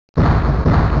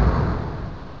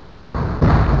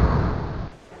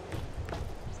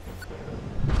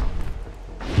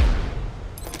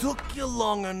you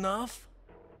long enough.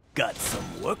 Got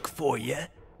some work for you.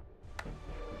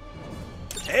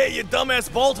 Hey, your dumbass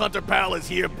Vault Hunter pal is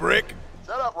here, Brick.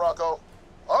 Shut up, Rocco.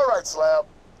 All right, Slab.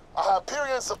 A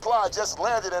Hyperion supply just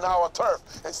landed in our turf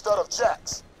instead of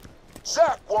Jack's.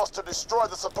 Jack wants to destroy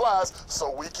the supplies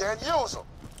so we can't use them.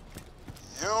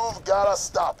 You've gotta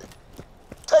stop it.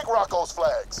 Take Rocco's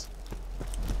flags.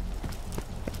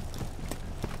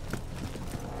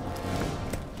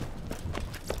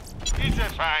 It's a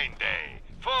fine day,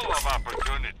 full of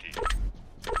opportunity.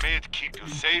 May it keep you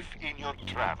safe in your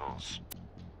travels.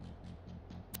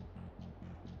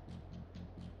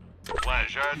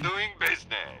 Pleasure doing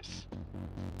business.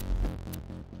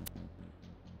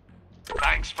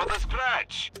 Thanks for the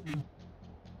scratch.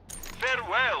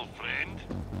 Farewell, friend.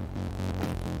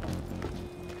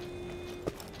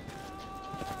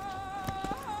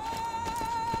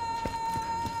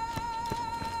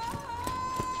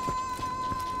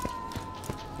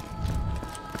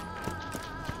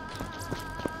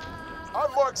 I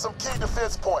marked some key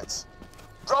defense points.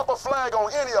 Drop a flag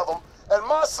on any of them, and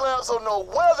my slabs will know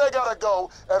where they gotta go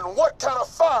and what kind of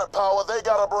firepower they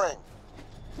gotta bring.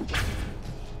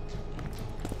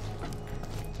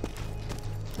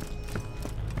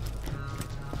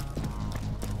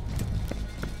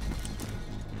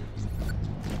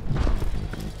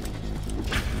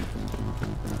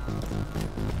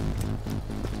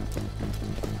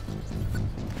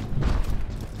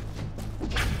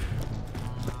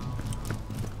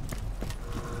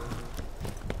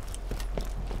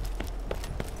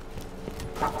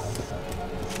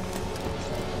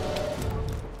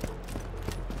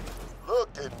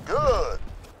 Looking good.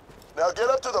 Now get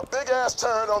up to the big-ass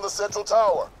turn on the central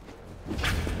tower.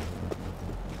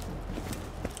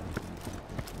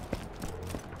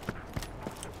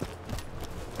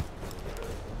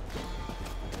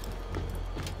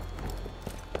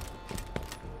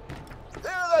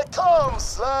 Here they come,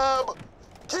 Slab.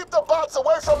 Keep the bots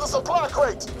away from the supply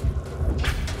crate.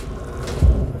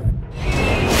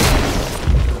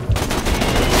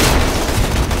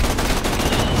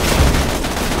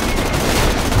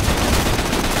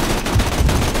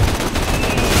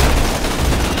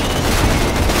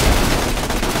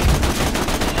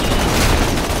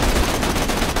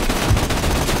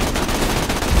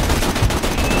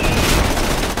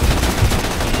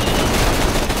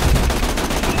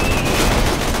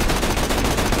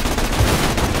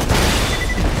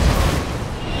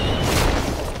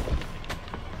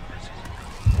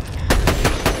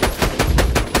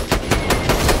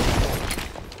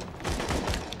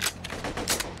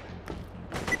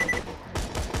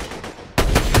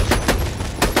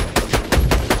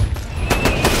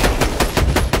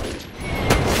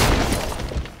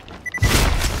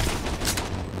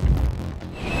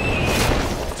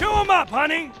 Up,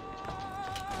 honey!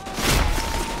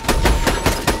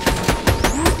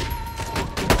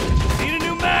 Need a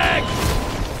new mag!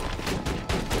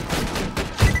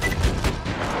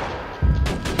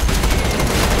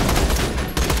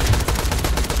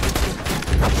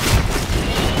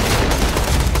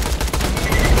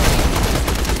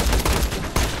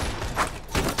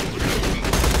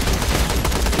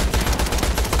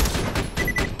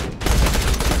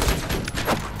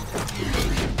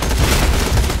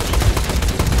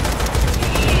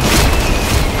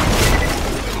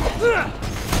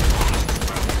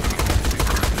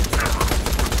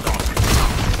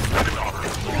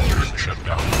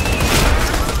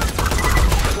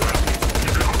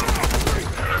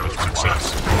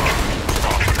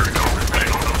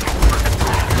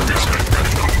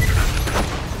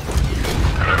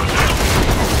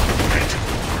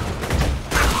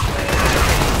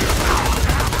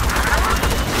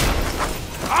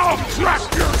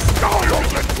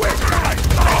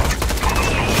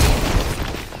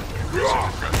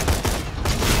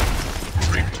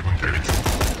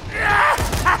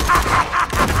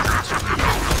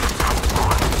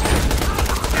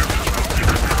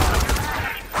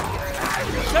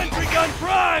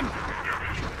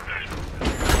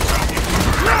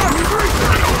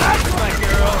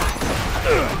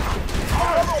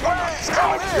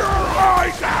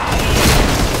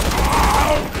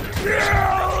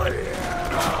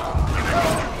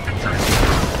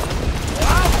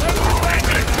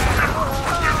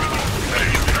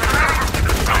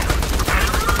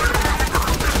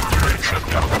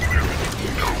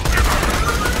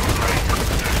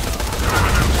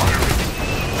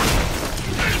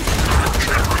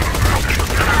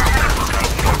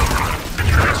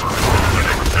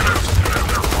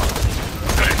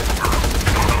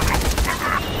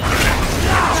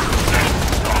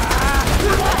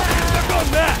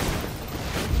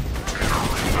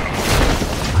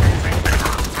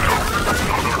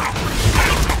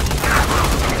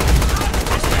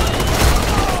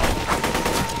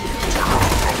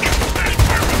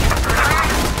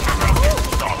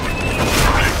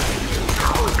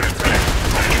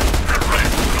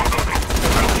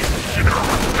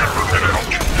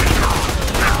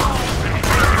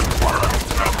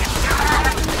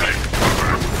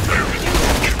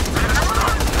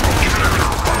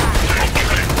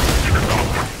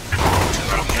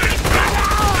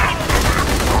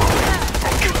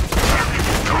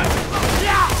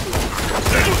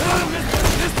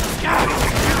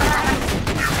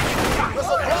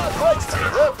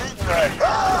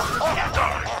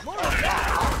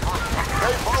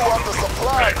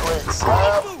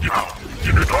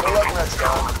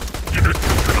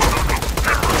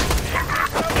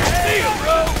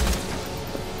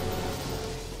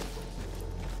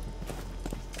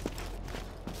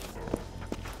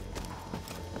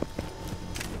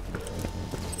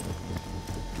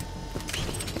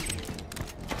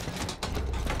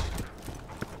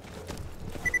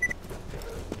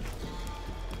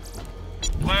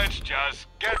 Let's just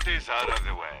get this out of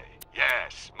the way.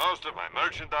 Yes, most of my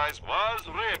merchandise was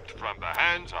ripped from the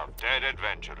hands of dead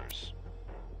adventurers.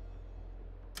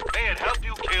 May it help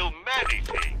you kill many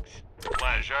things.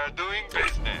 Pleasure doing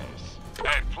business.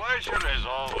 A pleasure as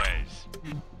always.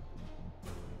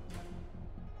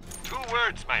 2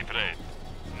 words, my friend.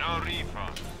 No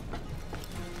refund.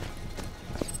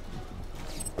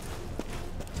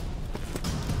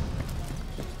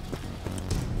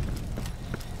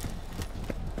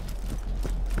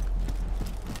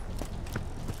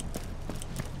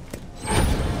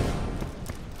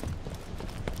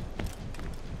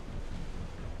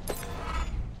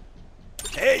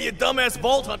 Hey, your dumbass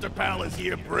Vault Hunter pal is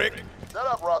here, Brick. Shut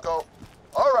up, Rocco.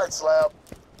 All right, Slab.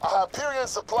 A Hyperion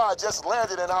supply just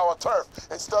landed in our turf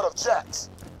instead of Jack's.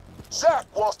 Jack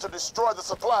wants to destroy the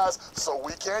supplies so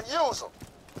we can't use them.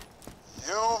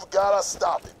 You've gotta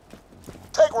stop it.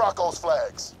 Take Rocco's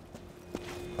flags.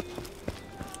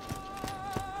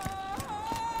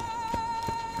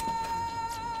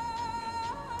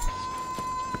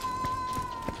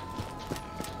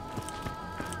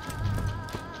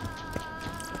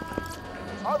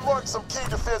 I've marked some key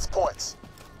defense points.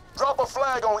 Drop a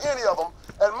flag on any of them,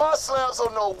 and my slabs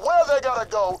will know where they gotta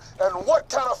go and what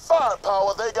kind of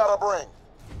firepower they gotta bring.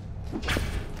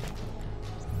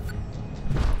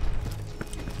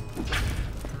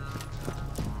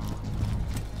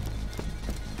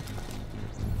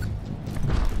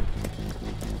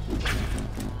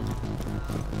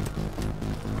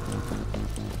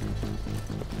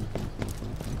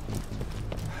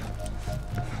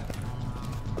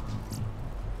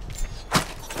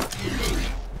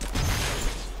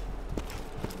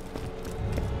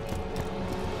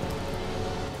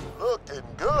 Looking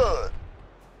good.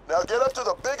 Now get up to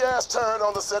the big-ass turn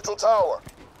on the central tower.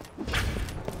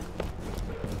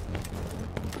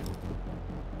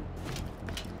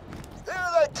 Here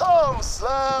they come,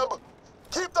 Slab!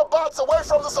 Keep the bots away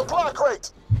from the supply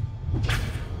crate!